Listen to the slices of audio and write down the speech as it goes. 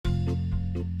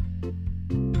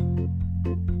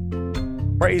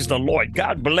Praise the Lord.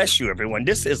 God bless you, everyone.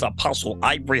 This is Apostle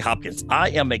Ivory Hopkins. I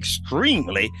am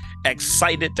extremely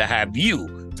excited to have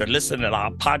you to listen to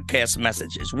our podcast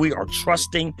messages. We are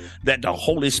trusting that the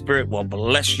Holy Spirit will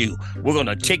bless you. We're going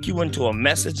to take you into a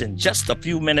message in just a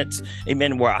few minutes,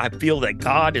 amen, where I feel that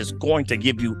God is going to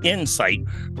give you insight,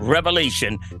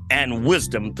 revelation, and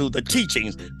wisdom through the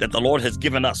teachings that the Lord has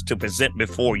given us to present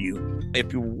before you.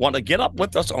 If you want to get up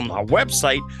with us on our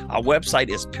website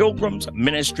is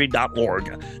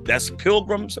pilgrimsministry.org. That's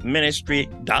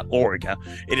pilgrimsministry.org.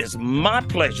 It is my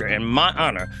pleasure and my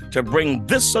honor to bring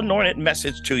this anointed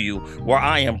message to you, where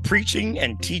I am preaching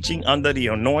and teaching under the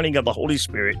anointing of the Holy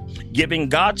Spirit, giving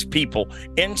God's people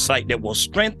insight that will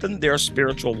strengthen their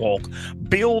spiritual walk,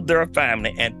 build their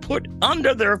family, and put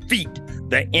under their feet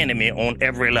the enemy on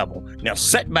every level. Now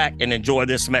sit back and enjoy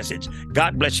this message.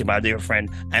 God bless you, my dear friend,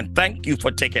 and thank you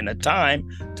for taking the time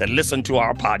to listen to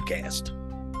our podcast.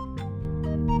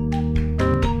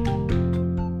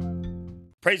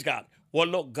 Praise God. Well,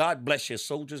 look, God bless you,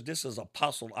 soldiers. This is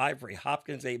Apostle Ivory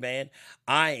Hopkins, amen.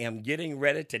 I am getting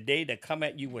ready today to come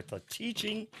at you with a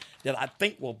teaching that I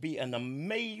think will be an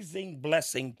amazing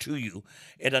blessing to you.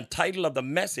 And the title of the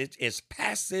message is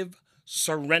Passive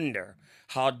Surrender: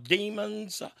 How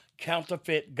Demons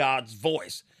Counterfeit God's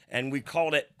Voice. And we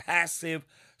call it passive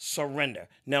surrender.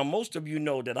 Now, most of you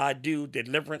know that I do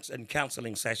deliverance and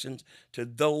counseling sessions to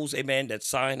those, amen, that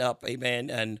sign up, amen,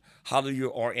 and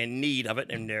hallelujah, are in need of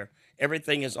it. And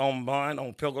everything is online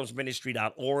on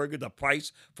pilgrimsministry.org. The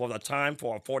price for the time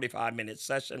for a 45-minute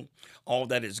session, all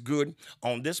that is good.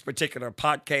 On this particular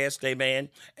podcast, amen,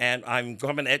 and I'm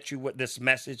coming at you with this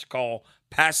message called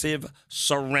Passive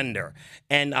Surrender.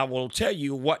 And I will tell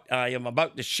you what I am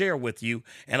about to share with you.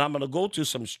 And I'm going to go to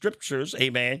some scriptures,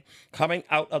 amen, coming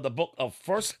out of the book of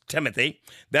 1 Timothy.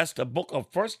 That's the book of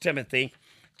 1 Timothy,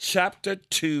 chapter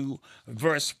 2,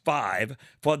 verse 5.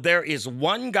 For there is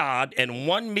one God and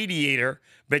one mediator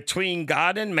between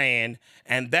God and man,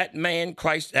 and that man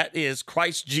Christ, that is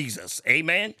Christ Jesus.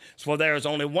 Amen. For there is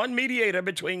only one mediator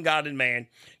between God and man,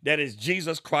 that is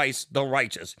Jesus Christ the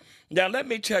righteous. Now, let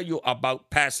me tell you about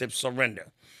passive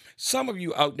surrender. Some of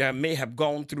you out there may have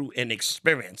gone through an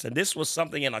experience, and this was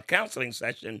something in a counseling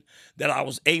session that I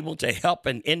was able to help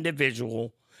an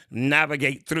individual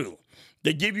navigate through.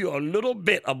 To give you a little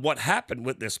bit of what happened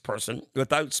with this person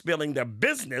without spilling their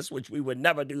business, which we would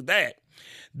never do that,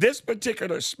 this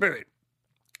particular spirit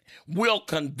will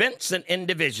convince an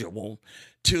individual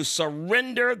to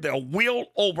surrender their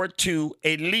will over to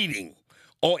a leading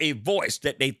or a voice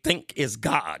that they think is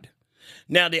God.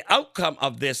 Now, the outcome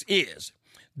of this is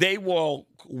they will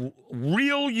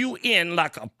reel you in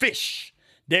like a fish.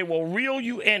 They will reel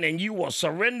you in, and you will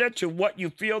surrender to what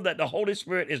you feel that the Holy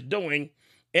Spirit is doing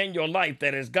in your life,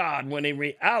 that is God, when in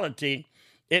reality,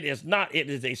 it is not. It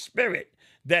is a spirit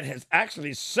that has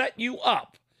actually set you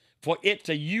up for it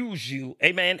to use you,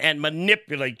 amen, and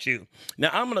manipulate you. Now,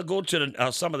 I'm going to go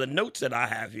to some of the notes that I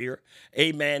have here,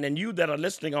 amen, and you that are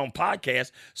listening on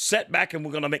podcast, sit back and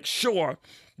we're going to make sure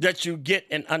that you get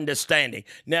an understanding.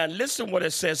 Now, listen what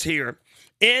it says here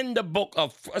in the book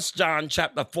of 1 John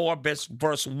chapter 4,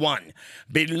 verse 1.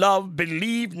 Beloved,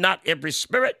 believe not every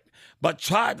spirit, but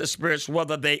try the spirits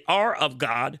whether they are of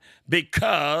God,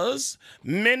 because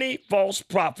many false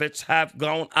prophets are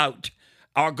gone out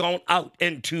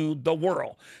into the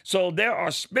world. So there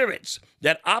are spirits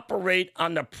that operate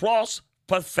under false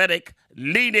prophetic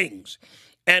leadings.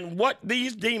 And what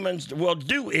these demons will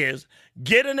do is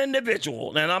get an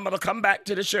individual, and I'm going to come back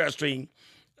to the share stream.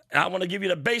 I want to give you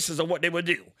the basis of what they will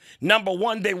do. Number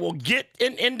one, they will get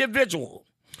an individual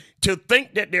to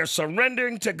think that they're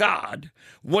surrendering to God,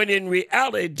 when in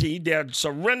reality, they're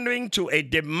surrendering to a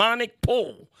demonic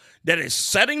pull that is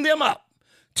setting them up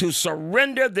to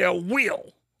surrender their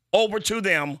will over to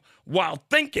them while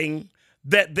thinking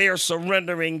that they're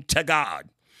surrendering to God.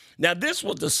 Now, this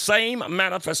was the same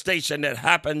manifestation that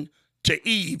happened to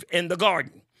Eve in the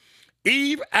garden.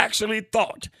 Eve actually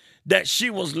thought that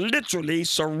she was literally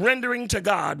surrendering to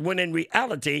God, when in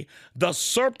reality, the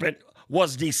serpent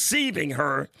was deceiving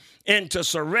her into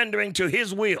surrendering to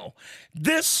his will.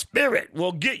 This spirit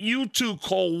will get you to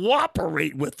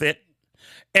cooperate with it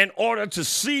in order to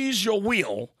seize your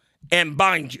will and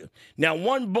bind you. Now,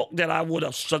 one book that I would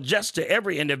suggest to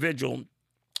every individual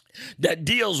that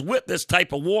deals with this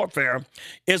type of warfare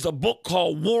is a book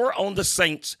called War on the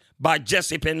Saints by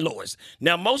Jesse Penn Lewis.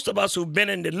 Now, most of us who've been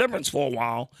in deliverance for a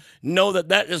while know that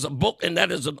that is a book, and that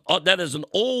is an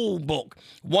old book,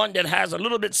 one that has a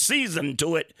little bit seasoned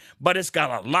to it, but it's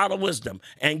got a lot of wisdom.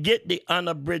 And get the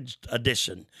unabridged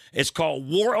edition. It's called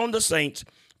War on the Saints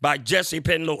by Jesse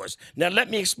Penn Lewis. Now, let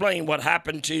me explain what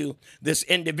happened to this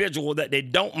individual that they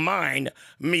don't mind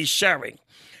me sharing.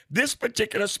 This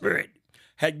particular spirit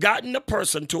had gotten the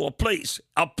person to a place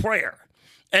of prayer,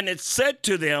 and it said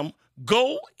to them,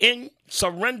 go in,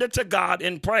 surrender to God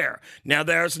in prayer. Now,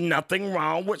 there's nothing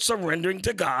wrong with surrendering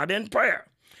to God in prayer.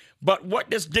 But what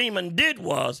this demon did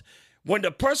was, when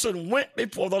the person went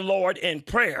before the Lord in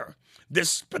prayer,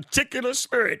 this particular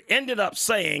spirit ended up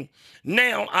saying,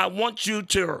 now I want you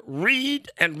to read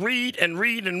and read and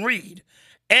read and read.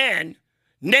 And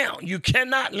now you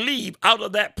cannot leave out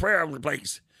of that prayer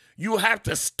place. You have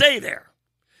to stay there.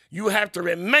 You have to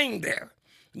remain there.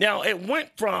 Now, it went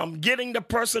from getting the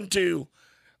person to,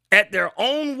 at their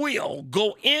own will,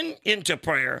 go into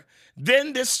prayer.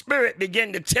 Then this spirit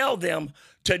began to tell them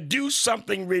to do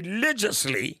something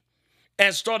religiously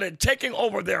and started taking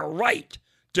over their right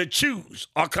to choose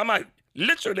or come out.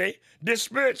 Literally, this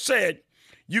spirit said,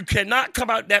 you cannot come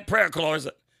out that prayer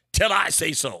closet till I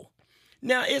say so.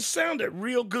 Now, it sounded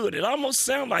real good. It almost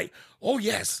sounded like, oh,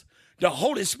 yes, the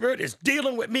Holy Spirit is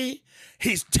dealing with me.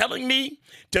 He's telling me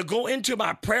to go into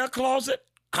my prayer closet.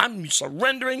 I'm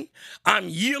surrendering. I'm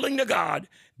yielding to God.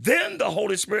 Then the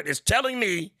Holy Spirit is telling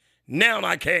me, now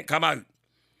I can't come out.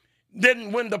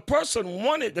 Then when the person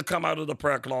wanted to come out of the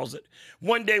prayer closet,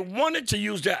 when they wanted to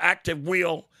use their active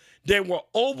will, they were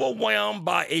overwhelmed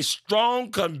by a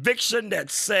strong conviction that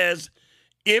says,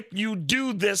 if you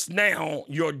do this now,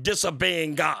 you're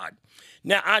disobeying God.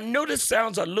 Now, I know this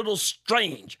sounds a little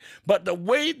strange, but the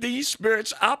way these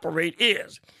spirits operate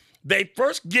is they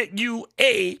first get you,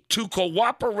 A, to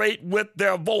cooperate with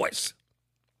their voice.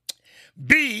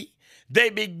 B, they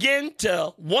begin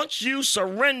to, once you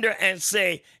surrender and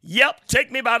say, yep,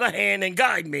 take me by the hand and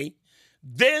guide me,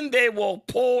 then they will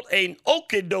pull an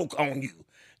okey-doke on you.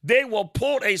 They will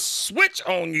pull a switch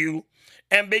on you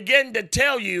and begin to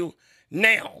tell you,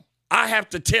 now, I have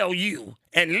to tell you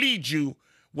and lead you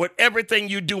with everything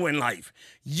you do in life.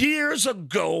 Years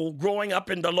ago, growing up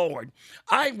in the Lord,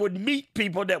 I would meet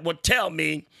people that would tell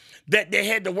me that they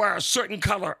had to wear a certain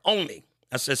color only.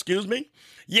 I said, excuse me?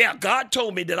 Yeah, God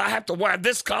told me that I have to wear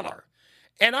this color.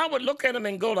 And I would look at them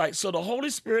and go like, so the Holy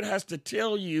Spirit has to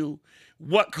tell you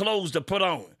what clothes to put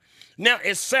on. Now,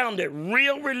 it sounded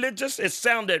real religious. It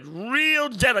sounded real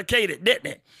dedicated,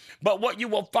 didn't it? But what you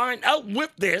will find out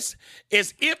with this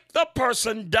is if the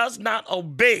person does not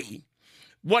obey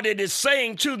what it is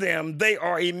saying to them, they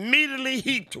are immediately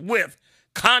heaped with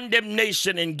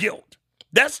condemnation and guilt.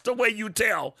 That's the way you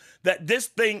tell that this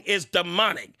thing is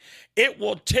demonic. It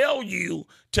will tell you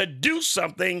to do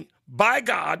something by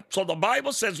God. So the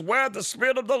Bible says where the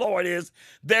Spirit of the Lord is,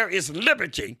 there is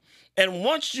liberty. And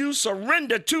once you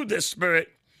surrender to this spirit,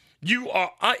 you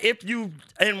are, if you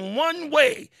in one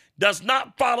way does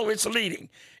not follow its leading,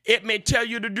 it may tell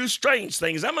you to do strange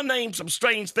things. I'm going to name some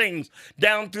strange things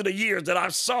down through the years that I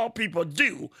saw people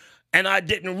do, and I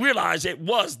didn't realize it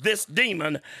was this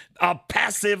demon of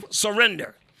passive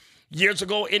surrender. Years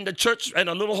ago in the church, in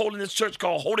a little holiness church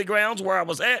called Holy Grounds where I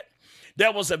was at,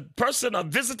 there was a person, a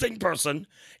visiting person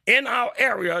in our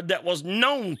area that was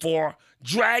known for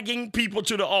dragging people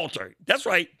to the altar. That's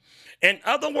right. In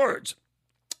other words,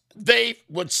 they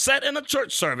would sit in a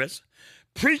church service,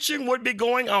 preaching would be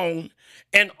going on,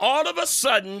 and all of a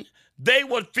sudden, they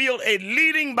would feel a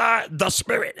leading by the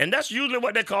Spirit. And that's usually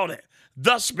what they call it,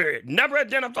 the Spirit. Never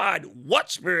identified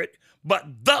what Spirit, but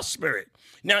the Spirit.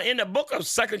 Now, in the book of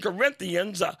 2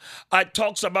 Corinthians, it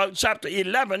talks about chapter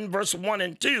 11, verse 1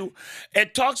 and 2.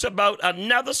 It talks about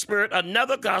another Spirit,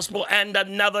 another gospel, and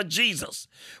another Jesus.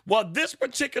 Well, this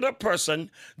particular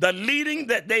person, the leading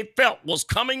that they felt was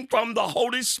coming from the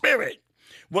Holy Spirit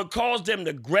would cause them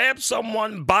to grab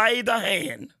someone by the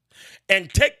hand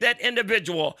and take that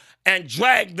individual and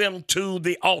drag them to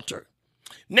the altar.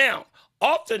 Now,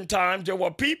 oftentimes there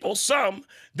were people, some,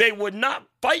 they would not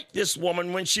fight this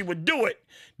woman when she would do it.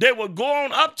 They would go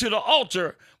on up to the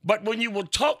altar, but when you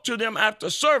would talk to them after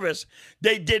service,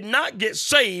 they did not get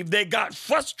saved. They got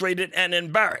frustrated and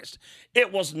embarrassed.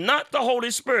 It was not the Holy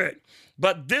Spirit,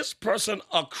 but this person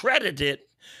accredited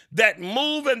that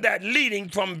move and that leading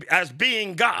from as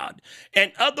being God.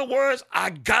 In other words, I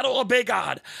got to obey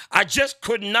God. I just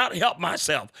could not help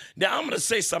myself. Now, I'm going to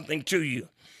say something to you.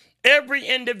 Every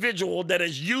individual that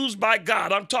is used by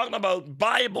God, I'm talking about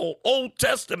Bible, Old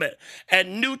Testament,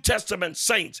 and New Testament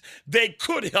saints, they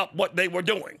could help what they were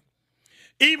doing.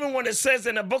 Even when it says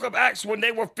in the book of Acts, when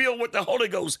they were filled with the Holy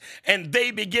Ghost and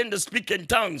they began to speak in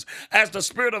tongues as the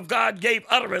Spirit of God gave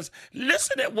utterance,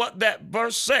 listen at what that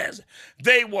verse says.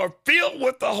 They were filled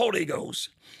with the Holy Ghost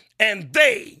and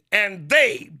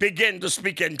they began to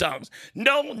speak in tongues.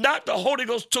 No, not the Holy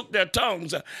Ghost took their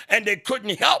tongues and they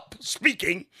couldn't help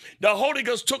speaking. The Holy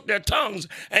Ghost took their tongues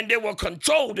and they were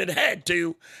controlled and had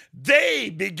to. They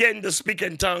began to speak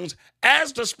in tongues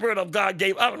as the Spirit of God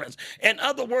gave utterance. In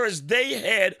other words, they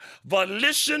had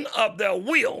volition of their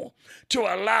will to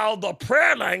allow the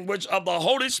prayer language of the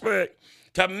Holy Spirit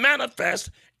to manifest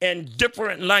in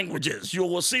different languages. You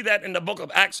will see that in the book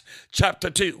of Acts chapter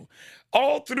 2.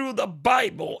 All through the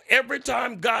Bible, every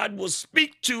time God would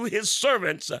speak to his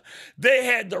servants, they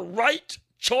had the right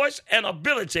choice and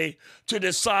ability to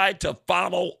decide to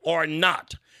follow or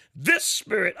not. This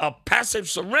spirit of passive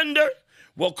surrender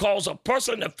will cause a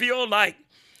person to feel like,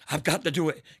 I've got to do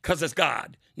it because it's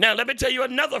God. Now, let me tell you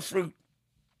another fruit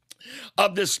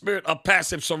of this spirit of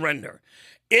passive surrender.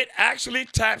 It actually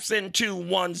taps into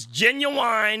one's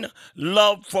genuine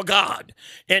love for God.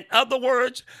 In other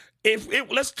words,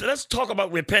 let's talk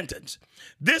about repentance.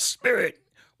 This spirit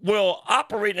will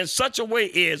operate in such a way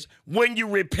is when you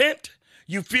repent,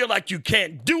 you feel like you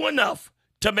can't do enough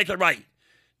to make it right.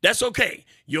 That's okay.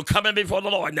 You're coming before the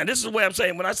Lord. Now, this is what I'm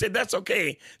saying. When I say that's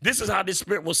okay, this is how this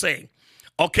spirit will say,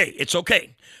 okay, it's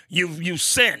okay. You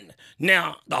sin.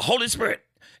 Now, the Holy Spirit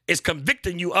is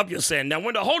convicting you of your sin. Now,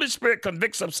 when the Holy Spirit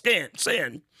convicts of sin,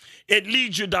 it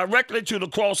leads you directly to the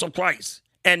cross of Christ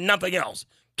and nothing else.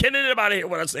 Can anybody hear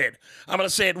what I said? I'm going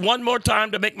to say it one more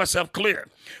time to make myself clear.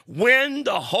 When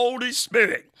the Holy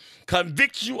Spirit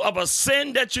convicts you of a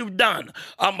sin that you've done,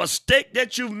 a mistake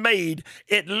that you've made,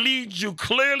 it leads you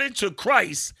clearly to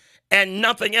Christ and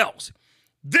nothing else.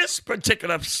 This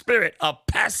particular spirit of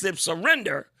passive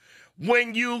surrender,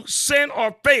 when you sin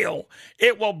or fail,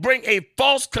 it will bring a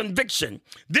false conviction.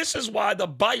 This is why the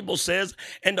Bible says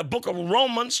in the book of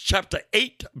Romans chapter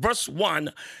 8, verse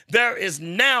 1, there is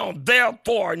now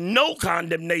therefore no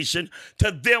condemnation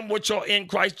to them which are in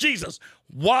Christ Jesus.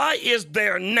 Why is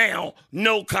there now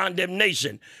no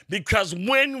condemnation? Because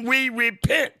when we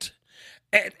repent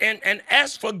and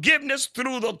ask forgiveness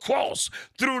through the cross,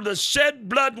 through the shed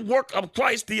blood work of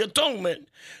Christ, the atonement,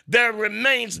 there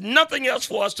remains nothing else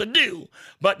for us to do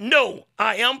but know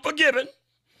I am forgiven.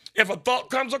 If a thought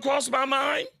comes across my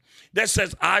mind that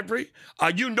says, Ivory,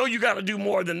 you know you got to do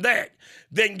more than that,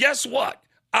 then guess what?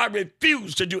 I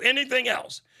refuse to do anything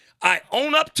else. I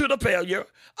own up to the failure.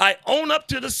 I own up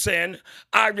to the sin.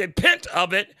 I repent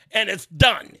of it, and it's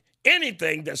done.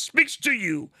 Anything that speaks to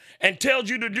you and tells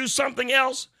you to do something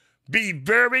else, be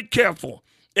very careful.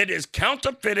 It is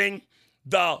counterfeiting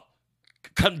the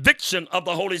conviction of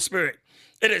the Holy Spirit.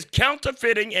 It is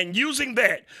counterfeiting and using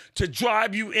that to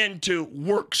drive you into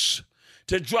works,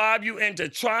 to drive you into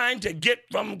trying to get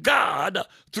from God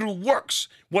through works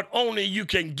what only you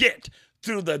can get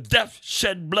through the death,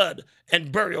 shed blood,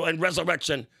 and burial and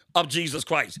resurrection of Jesus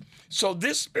Christ. So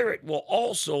this spirit will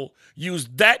also use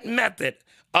that method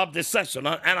of deception,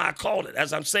 and I call it,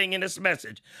 as I'm saying in this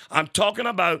message, I'm talking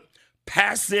about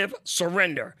passive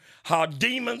surrender, how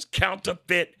demons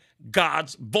counterfeit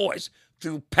God's voice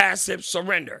through passive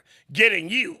surrender, getting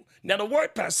you. Now, the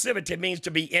word passivity means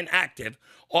to be inactive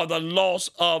or the loss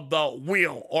of the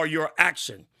will or your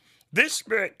action. This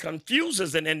spirit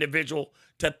confuses an individual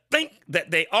to think that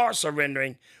they are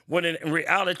surrendering when in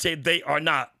reality they are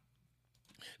not.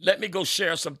 Let me go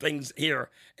share some things here.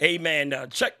 Amen.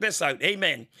 Check this out.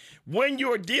 Amen. When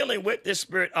you're dealing with this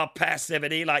spirit of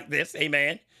passivity like this,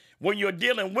 amen, when you're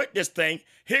dealing with this thing,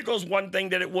 here goes one thing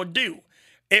that it will do.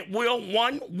 It will,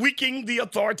 one, weaken the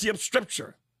authority of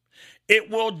Scripture. It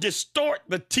will distort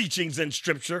the teachings in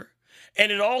Scripture,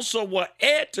 and it also will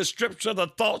add to Scripture the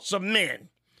thoughts of men.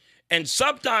 And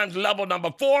sometimes level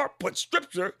number 4, put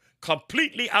Scripture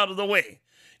completely out of the way.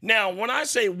 Now, when I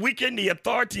say weaken the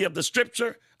authority of the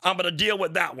Scripture, I'm going to deal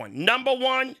with that one. Number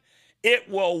 1, it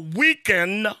will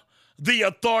weaken the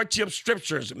authority of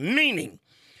Scriptures, meaning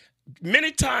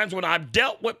many times when I've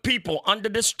dealt with people under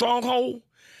this stronghold,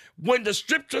 when the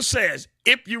Scripture says,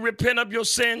 if you repent of your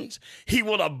sins, he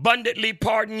will abundantly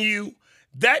pardon you,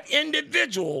 that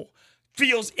individual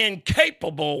feels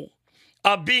incapable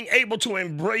of being able to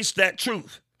embrace that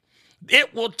truth.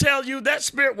 It will tell you, that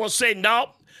spirit will say,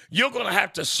 no, you're going to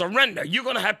have to surrender. You're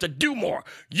going to have to do more.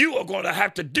 You are going to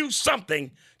have to do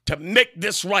something to make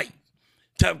this right.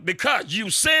 Because you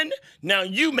sinned, now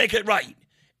you make it right.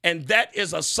 And that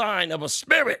is a sign of a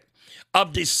spirit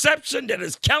of deception that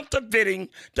is counterfeiting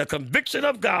the conviction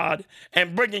of God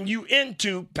and bringing you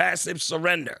into passive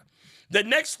surrender. The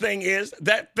next thing is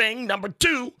that thing, number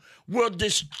 2, will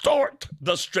distort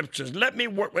the Scriptures. Let me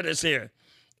work with this here.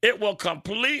 It will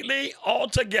completely,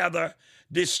 altogether,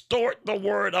 distort the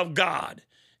word of God.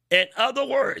 In other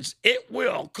words, it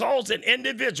will cause an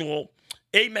individual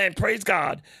amen, praise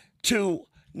God, to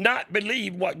not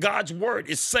believe what God's word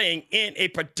is saying in a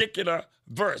particular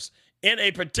verse, in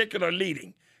a particular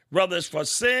leading. Whether it's for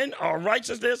sin or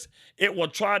righteousness, it will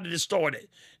try to distort it.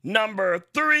 Number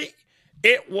 3,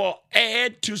 it will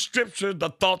add to scripture the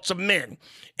thoughts of men.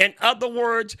 In other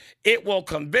words, it will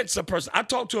convince a person. I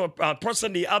talked to a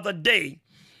person the other day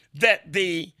that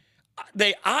the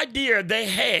idea they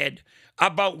had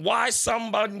about why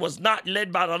someone was not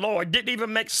led by the Lord didn't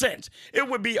even make sense. It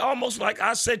would be almost like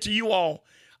I said to you all,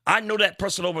 I know that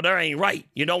person over there ain't right.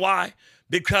 You know why?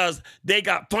 Because they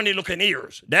got funny looking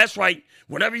ears. That's right.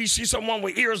 Whenever you see someone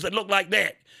with ears that look like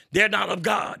that, they're not of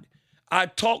God. I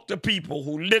talk to people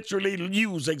who literally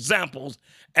use examples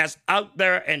as out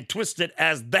there and twisted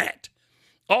as that.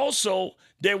 Also,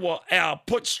 they will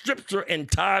put scripture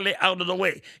entirely out of the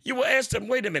way. You will ask them,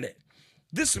 wait a minute,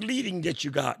 this leading that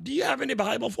you got, do you have any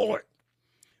Bible for it?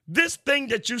 This thing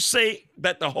that you say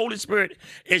that the Holy Spirit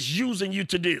is using you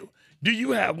to do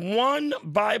you have one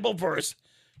Bible verse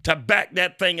to back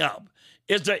that thing up?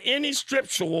 Is there any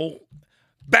scriptural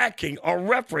backing or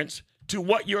reference to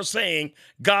what you're saying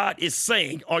God is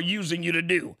saying or using you to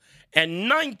do?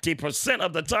 And 90%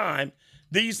 of the time,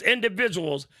 these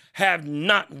individuals have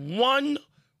not one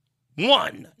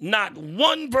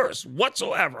verse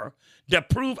whatsoever to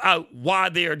prove out why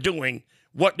they're doing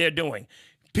what they're doing.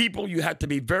 People, you have to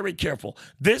be very careful.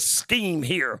 This scheme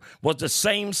here was the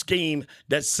same scheme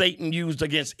that Satan used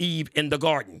against Eve in the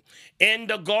garden. In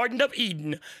the Garden of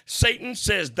Eden, Satan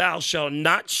says, thou shalt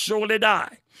not surely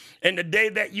die. And the day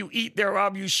that you eat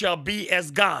thereof, you shall be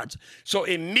as gods. So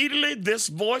immediately this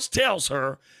voice tells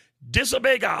her,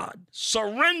 disobey God.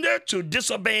 Surrender to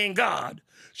disobeying God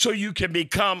so you can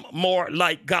become more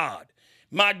like God.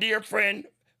 My dear friend,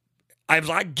 as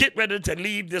I get ready to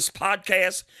leave this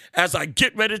podcast, as I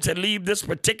get ready to leave this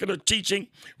particular teaching,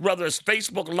 whether it's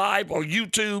Facebook Live or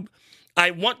YouTube,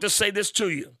 I want to say this to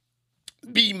you.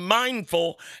 Be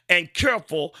mindful and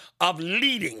careful of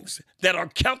leadings that are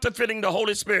counterfeiting the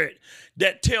Holy Spirit,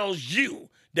 that tells you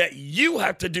that you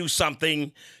have to do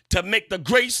something to make the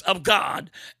grace of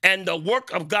God and the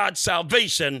work of God's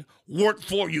salvation work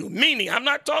for you. Meaning, I'm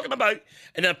not talking about,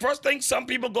 and the first thing some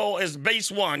people go is base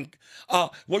one.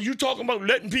 Well, you talking about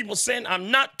letting people sin?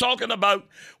 I'm not talking about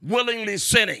willingly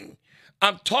sinning.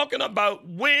 I'm talking about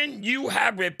when you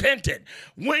have repented,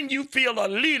 when you feel a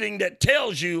leading that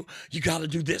tells you, you got to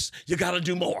do this, you got to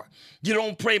do more. You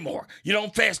don't pray more, you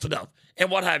don't fast enough, and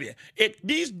what have you.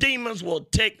 These demons will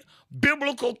take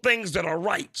biblical things that are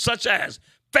right, such as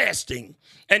fasting,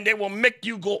 and they will make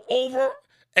you go over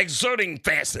exerting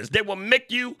fasts. They will make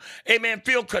you, amen,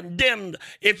 feel condemned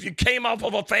if you came off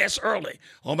of a fast early.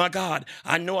 Oh my God,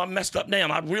 I know I messed up now.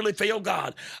 I really failed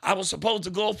God. I was supposed to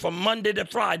go from Monday to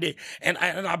Friday, and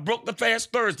I broke the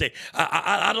fast Thursday.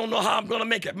 I don't know how I'm going to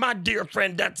make it. My dear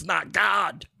friend, that's not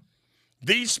God.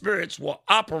 These spirits will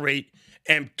operate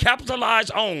and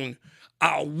capitalize on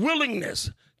our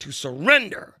willingness to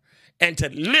surrender and to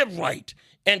live right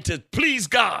and to please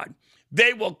God.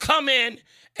 They will come in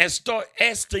and start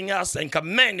asking us and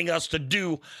commanding us to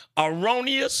do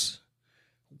erroneous,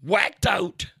 whacked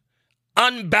out,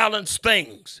 unbalanced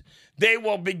things. They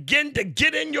will begin to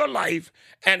get in your life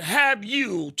and have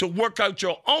you to work out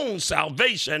your own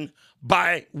salvation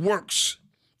by works.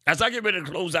 As I get ready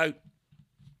to close out,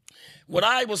 when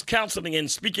I was counseling and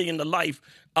speaking in the life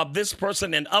of this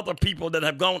person and other people that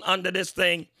have gone under this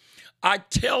thing, I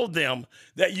tell them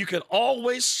that you can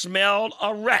always smell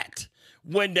a rat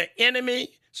when the enemy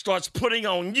starts putting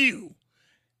on you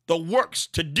the works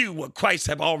to do what Christ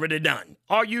have already done.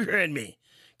 Are you hearing me?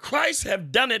 Christ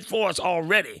have done it for us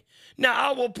already. Now,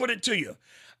 I will put it to you.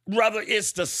 Whether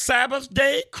it's the Sabbath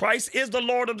day, Christ is the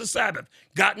Lord of the Sabbath.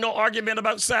 Got no argument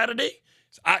about Saturday?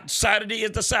 Saturday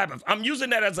is the Sabbath. I'm using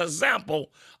that as an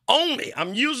example only.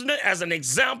 I'm using it as an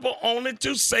example only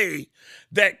to say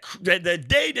that the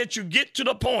day that you get to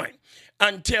the point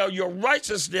until your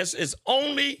righteousness is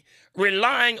only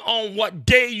relying on what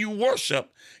day you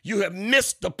worship, you have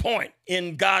missed the point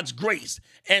in God's grace.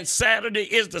 And Saturday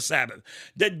is the Sabbath.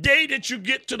 The day that you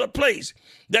get to the place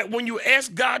that when you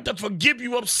ask God to forgive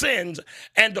you of sins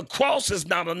and the cross is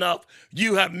not enough,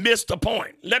 you have missed the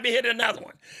point. Let me hit another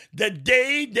one. The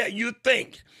day that you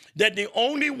think that the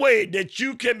only way that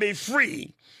you can be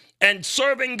free and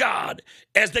serving God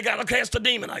as they got to cast a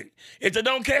demon out. If they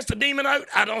don't cast a demon out,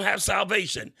 I don't have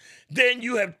salvation. Then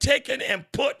you have taken and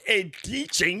put a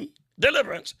teaching,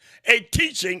 deliverance, a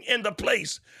teaching in the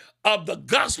place of the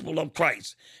gospel of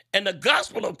Christ. And the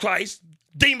gospel of Christ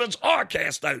demons are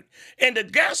cast out. In the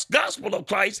gospel of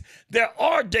Christ, there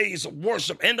are days of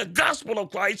worship. In the gospel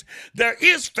of Christ, there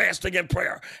is fasting and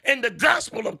prayer. In the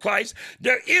gospel of Christ,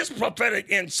 there is prophetic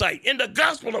insight. In the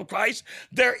gospel of Christ,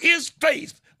 there is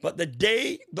faith. But the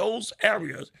day those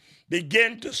areas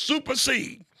begin to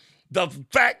supersede the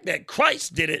fact that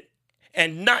Christ did it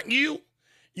and not you,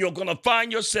 you're going to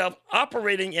find yourself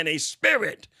operating in a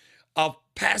spirit of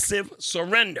passive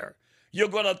surrender. You're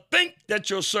going to think that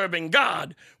you're serving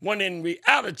God when in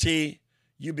reality,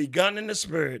 you begun in the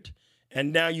spirit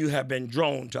and now you have been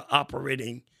drawn to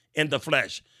operating in the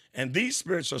flesh. And these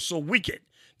spirits are so wicked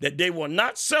that they will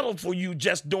not settle for you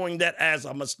just doing that as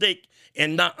a mistake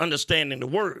and not understanding the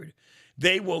word.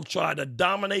 They will try to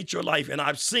dominate your life. And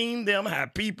I've seen them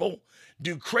have people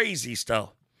do crazy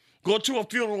stuff. Go to a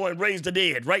funeral and raise the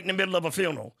dead right in the middle of a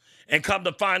funeral and come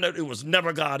to find out it was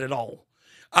never God at all.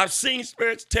 I've seen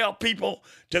spirits tell people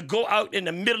to go out in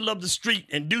the middle of the street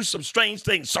and do some strange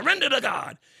things, surrender to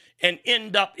God, and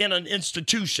end up in an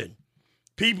institution.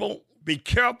 People, be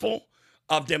careful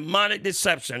of demonic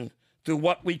deception through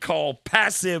what we call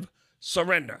passive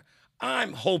surrender.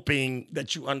 I'm hoping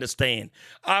that you understand.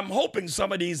 I'm hoping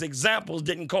some of these examples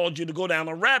didn't cause you to go down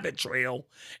a rabbit trail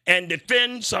and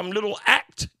defend some little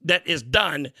act that is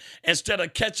done instead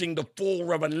of catching the full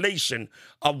revelation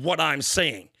of what I'm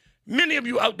saying. Many of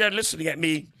you out there listening at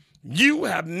me, you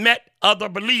have met other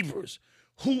believers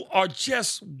who are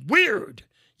just weird.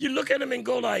 You look at them and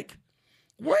go like,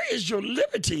 where is your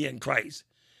liberty in Christ?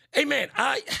 Amen.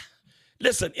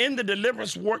 Listen, in the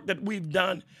deliverance work that we've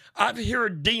done, I've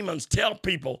heard demons tell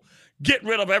people, get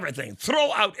rid of everything,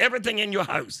 throw out everything in your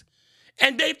house.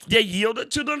 And they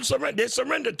yielded to the surrender. They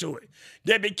surrendered to it.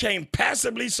 They became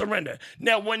passively surrendered.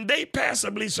 Now, when they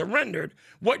passively surrendered,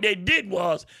 what they did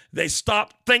was they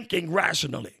stopped thinking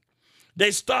rationally.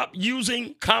 They stopped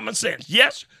using common sense.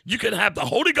 Yes, you can have the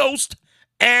Holy Ghost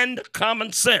and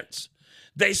common sense.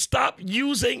 They stopped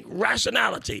using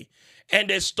rationality and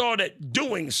they started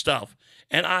doing stuff.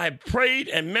 And I prayed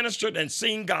and ministered and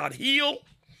seen God heal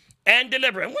and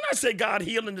deliver. And when I say God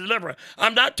heal and deliver,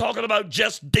 I'm not talking about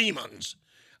just demons.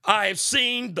 I have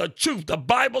seen the truth. The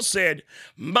Bible said,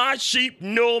 my sheep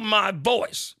know my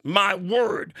voice, my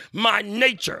word, my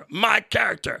nature, my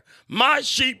character. My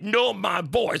sheep know my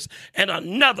voice, and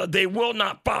another they will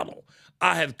not follow.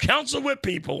 I have counseled with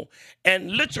people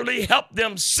and literally helped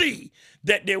them see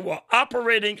that they were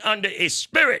operating under a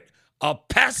spirit of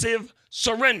passive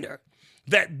surrender.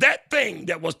 That thing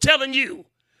that was telling you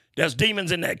there's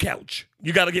demons in that couch,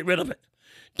 you got to get rid of it.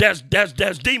 There's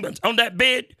demons on that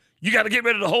bed, you got to get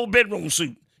rid of the whole bedroom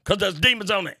suite because there's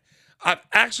demons on it. I've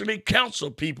actually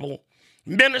counseled people,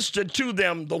 ministered to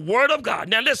them the word of God.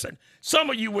 Now listen, some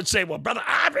of you would say, well, Brother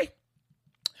Ivory,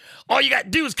 all you got to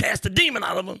do is cast the demon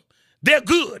out of them. They're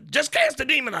good. Just cast the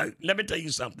demon out. Let me tell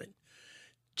you something.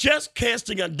 Just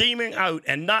casting a demon out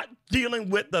and not dealing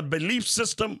with the belief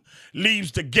system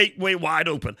leaves the gateway wide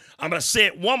open. I'm going to say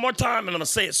it one more time and I'm going to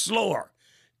say it slower.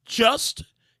 Just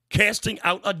casting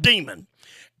out a demon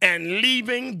and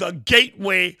leaving the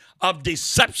gateway of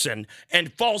deception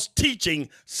and false teaching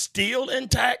still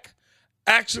intact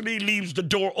actually leaves the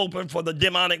door open for the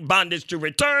demonic bondage to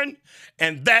return,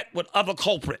 and that with other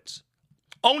culprits.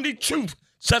 Only truth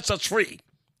sets us free.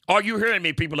 Are you hearing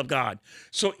me, people of God?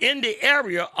 So in the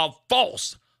area of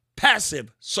false,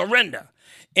 passive surrender,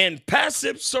 in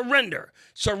passive surrender,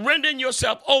 surrendering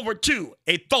yourself over to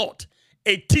a thought,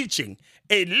 a teaching,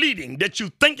 a leading that you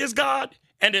think is God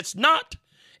and it's not,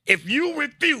 if you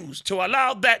refuse to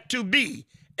allow that to be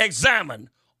examined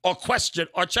or questioned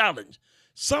or challenged,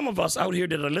 some of us out here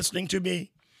that are listening to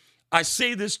me, I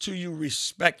say this to you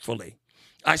respectfully.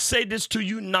 I say this to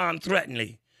you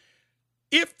non-threateningly.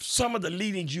 If some of the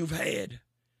leadings you've had,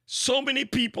 so many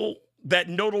people that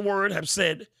know the word have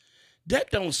said,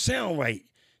 that don't sound right.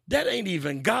 That ain't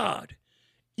even God.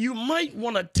 You might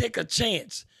want to take a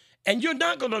chance, and you're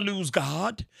not going to lose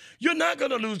God. You're not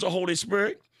going to lose the Holy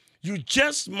Spirit. You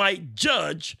just might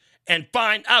judge and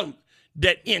find out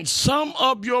that in some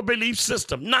of your belief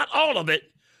system, not all of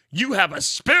it, you have a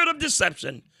spirit of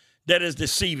deception that is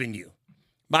deceiving you.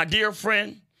 My dear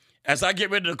friend, as I get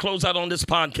ready to close out on this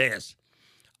podcast,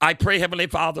 I pray, Heavenly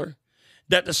Father,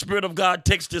 that the Spirit of God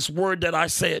takes this word that I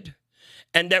said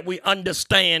and that we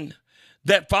understand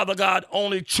that, Father God,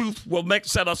 only truth will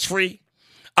set us free.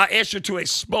 I ask you to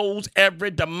expose every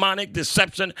demonic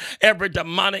deception, every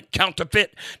demonic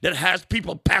counterfeit that has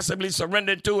people passively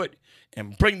surrendered to it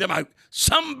and bring them out.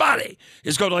 Somebody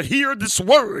is going to hear this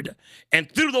word,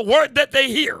 and through the word that they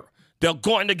hear, they're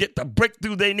going to get the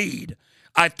breakthrough they need.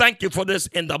 I thank you for this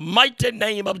in the mighty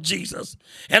name of Jesus.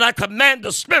 And I command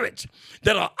the spirits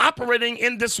that are operating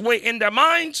in this way in their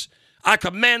minds, I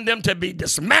command them to be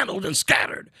dismantled and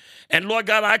scattered. And Lord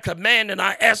God, I command and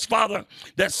I ask, Father,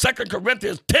 that 2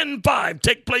 Corinthians 10:5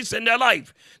 take place in their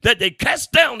life, that they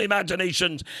cast down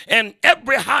imaginations and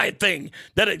every high thing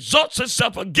that exalts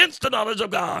itself against the knowledge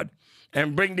of God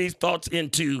and bring these thoughts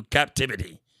into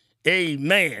captivity.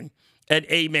 Amen and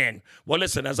amen. Well,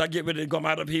 listen, as I get ready to come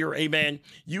out of here, amen,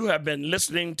 you have been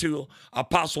listening to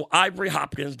Apostle Ivory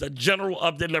Hopkins, the General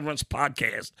of Deliverance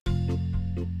podcast.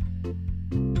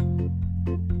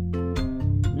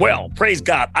 Well, praise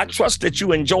God. I trust that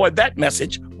you enjoyed that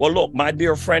message. Well, look, my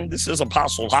dear friend, this is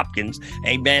Apostle Hopkins,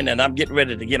 amen, and I'm getting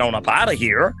ready to get on up out of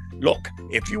here. Look,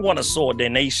 if you want to sow a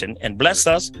donation and bless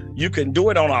us, you can do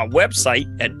it on our website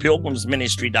at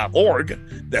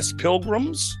pilgrimsministry.org. That's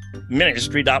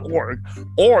pilgrimsministry.org.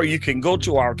 Or you can go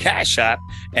to our Cash App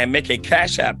and make a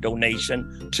Cash App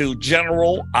donation to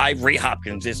General Ivory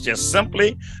Hopkins. It's just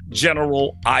simply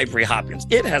General Ivory Hopkins.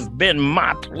 It has been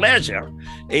my pleasure,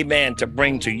 amen, to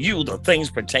bring to you the things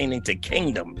pertaining to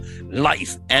kingdom,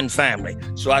 life, and family.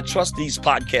 So I trust these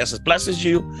podcasts blesses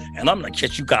you, and I'm going to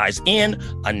catch you guys in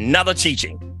another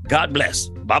teaching. God bless.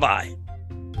 Bye-bye.